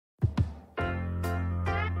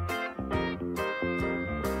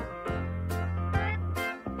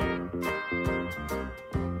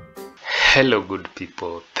Hello good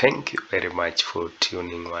people, thank you very much for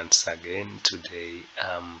tuning once again. Today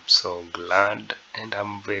I'm so glad and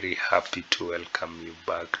I'm very happy to welcome you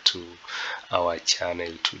back to our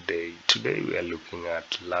channel today. Today we are looking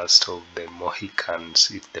at Last of the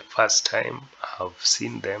Mohicans. It's the first time I've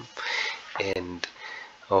seen them, and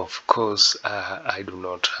of course I do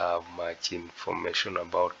not have much information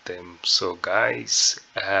about them. So guys,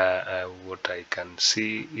 what I can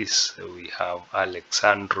see is we have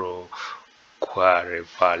Alexandro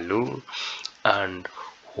Querevalú and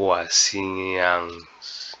HuaXiang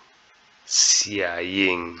Hsiao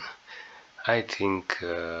Ying. I think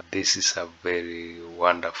this is a very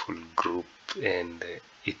wonderful group, and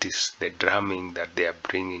it is the drumming that they are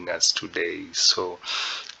bringing us today. So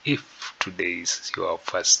if today is your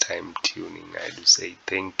first time tuning, I do say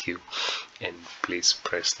thank you, and please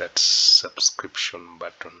press that subscription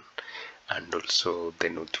button and also the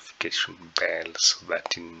notification bell so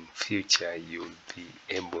that in future you'll be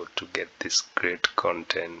able to get this great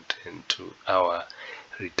content. And to our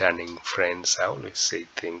returning friends, I always say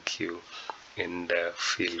thank you and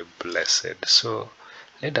feel blessed. So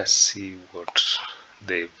let us see what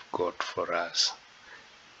they've got for us.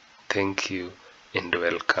 Thank you and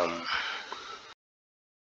welcome.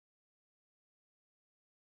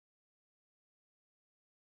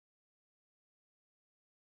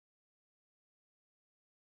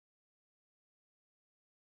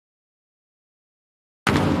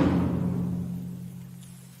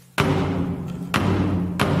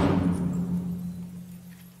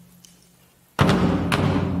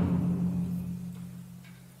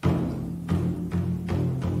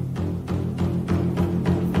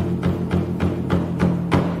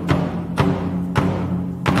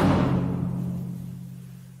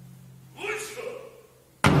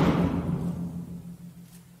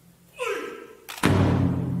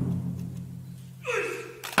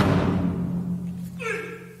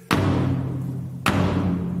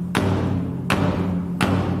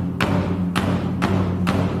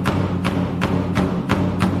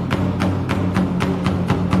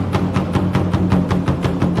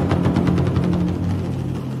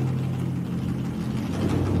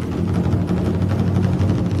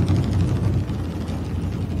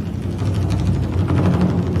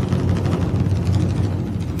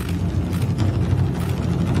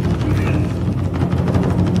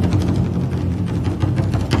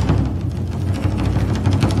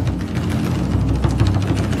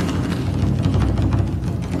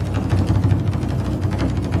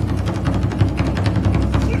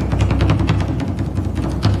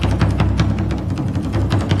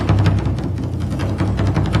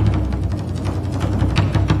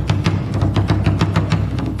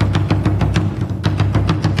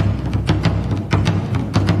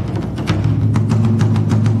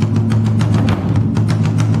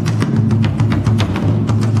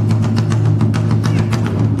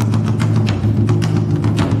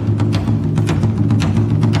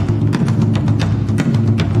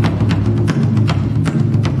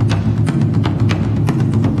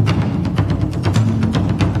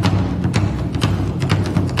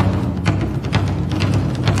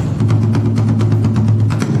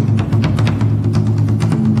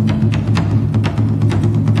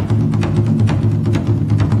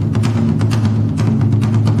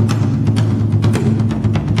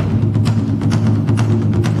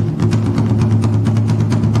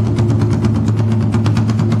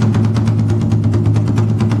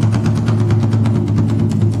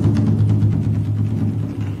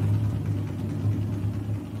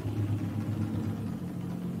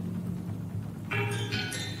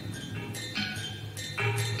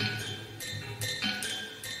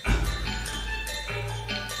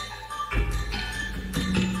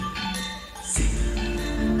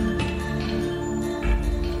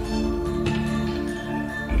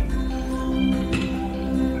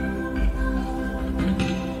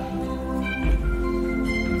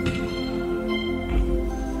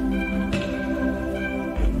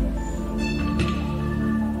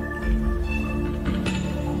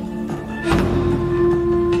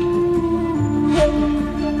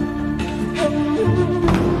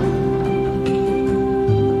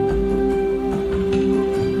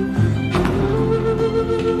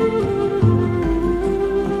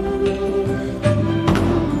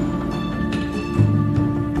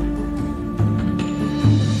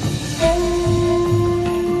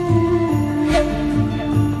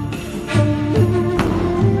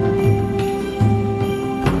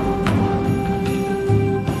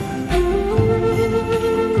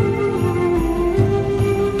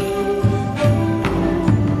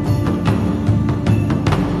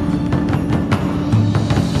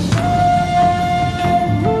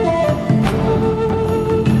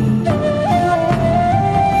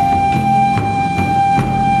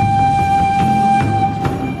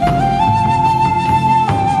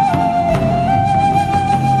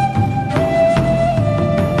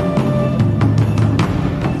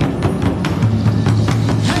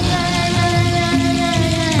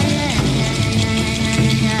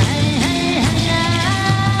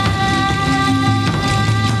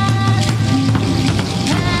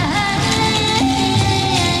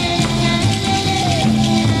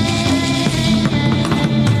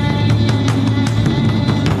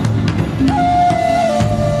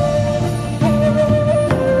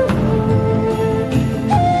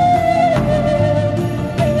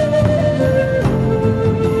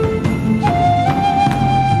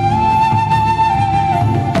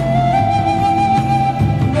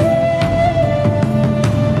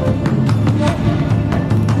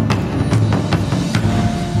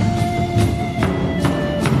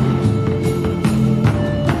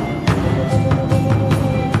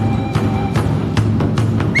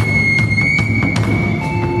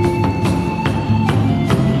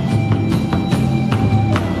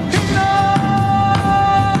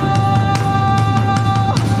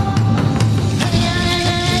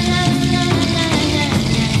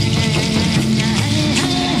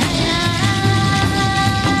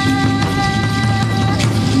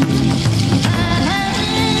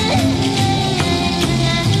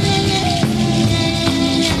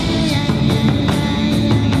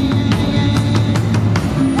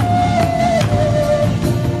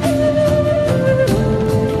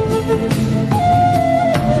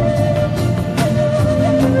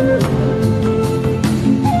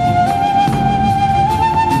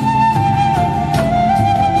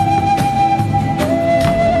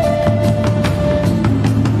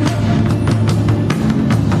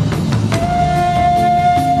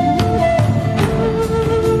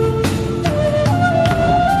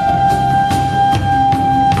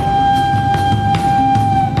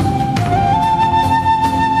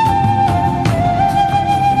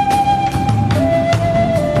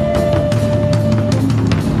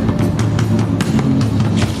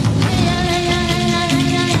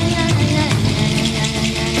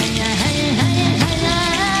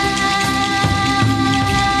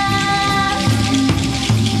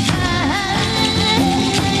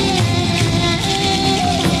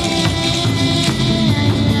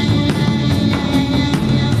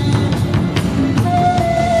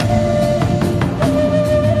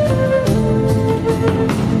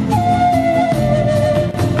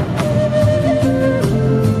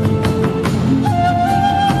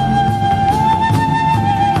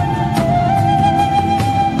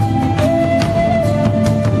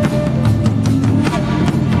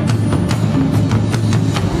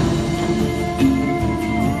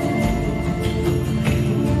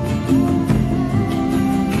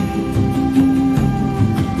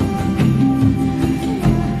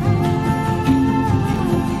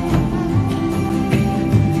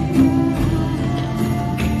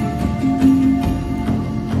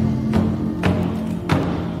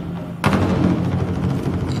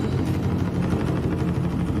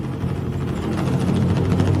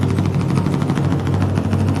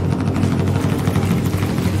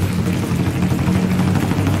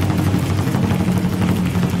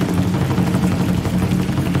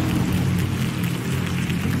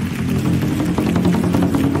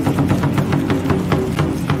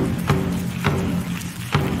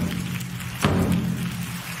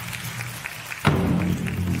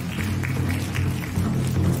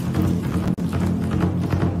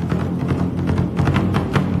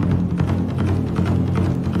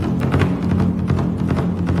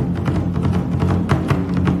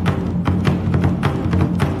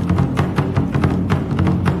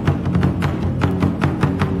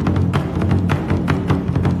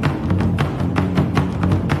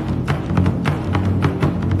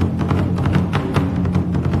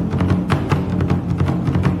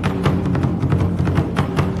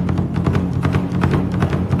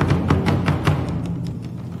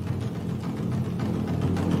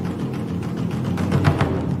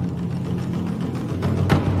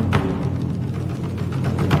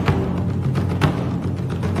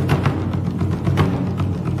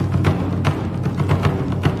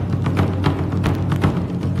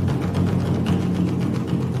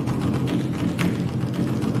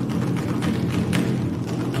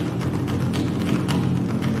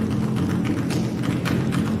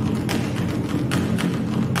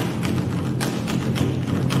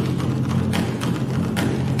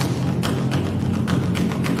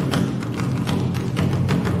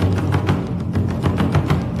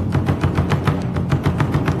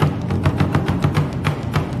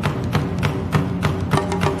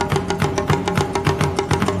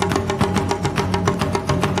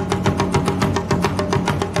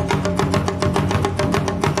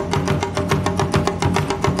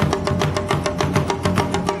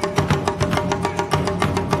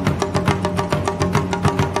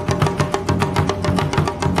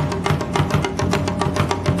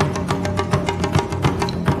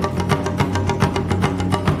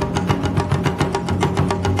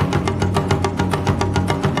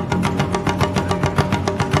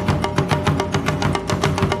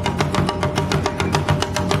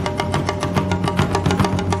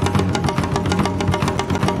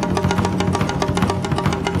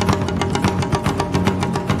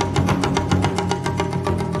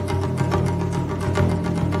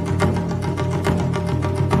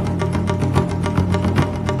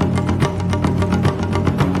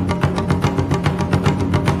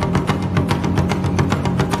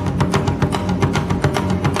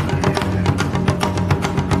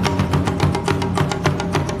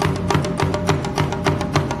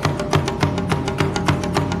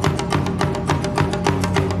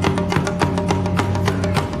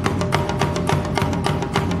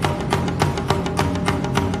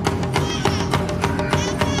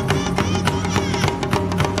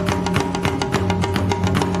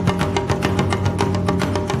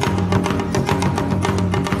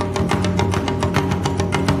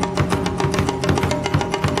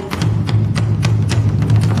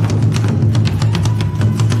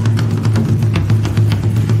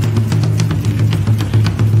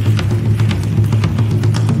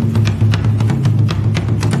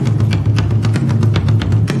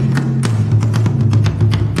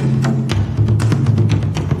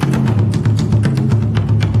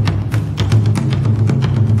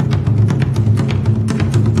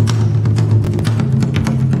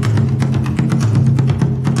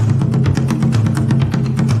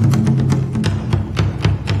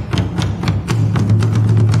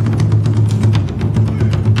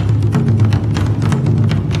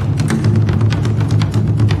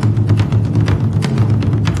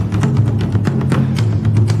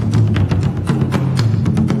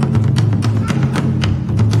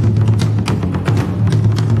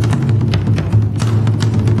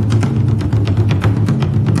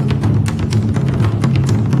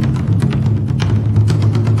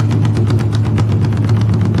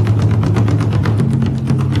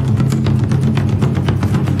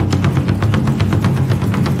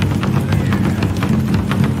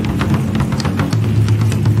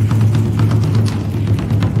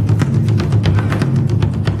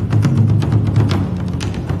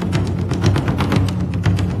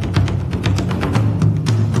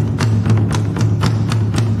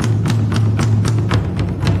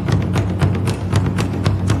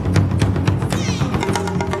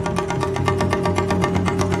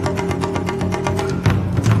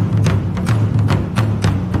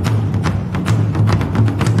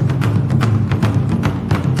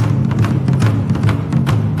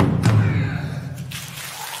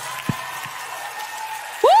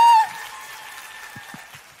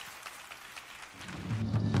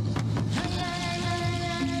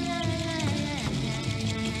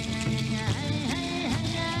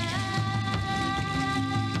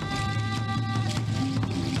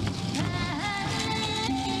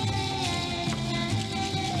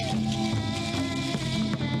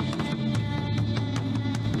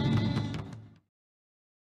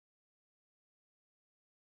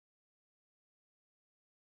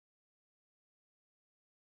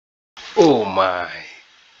 Oh my,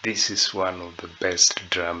 this is one of the best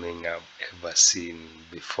drumming I've ever seen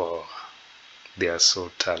before. They are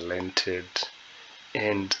so talented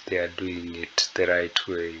and they are doing it the right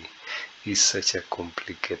way. It's such a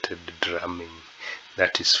complicated drumming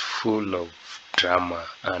that is full of drama,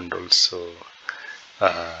 and also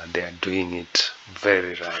they are doing it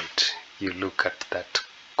very right. You look at that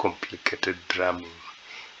complicated drumming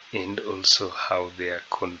and also how they are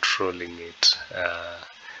controlling it,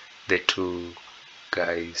 the two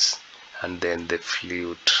guys, and then the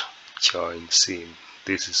flute joins in.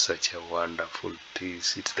 This is such a wonderful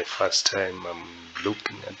piece. It's the first time I'm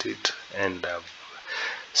looking at it, and I've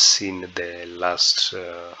seen the last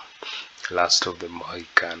of the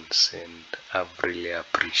Mohicans, and I've really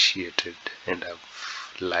appreciated and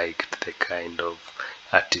I've liked the kind of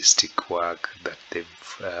artistic work that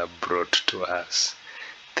they've brought to us.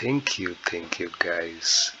 Thank you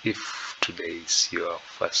guys. If today is your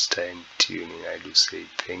first time tuning, I do say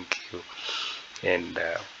thank you, and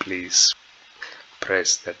please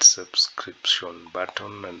press that subscription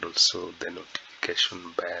button and also the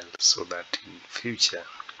notification bell so that in future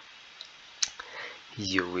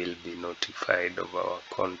you will be notified of our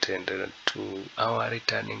content. And to our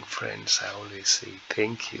returning friends, I always say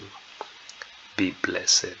thank you. Be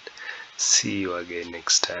blessed. See you again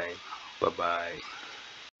next time. Bye bye.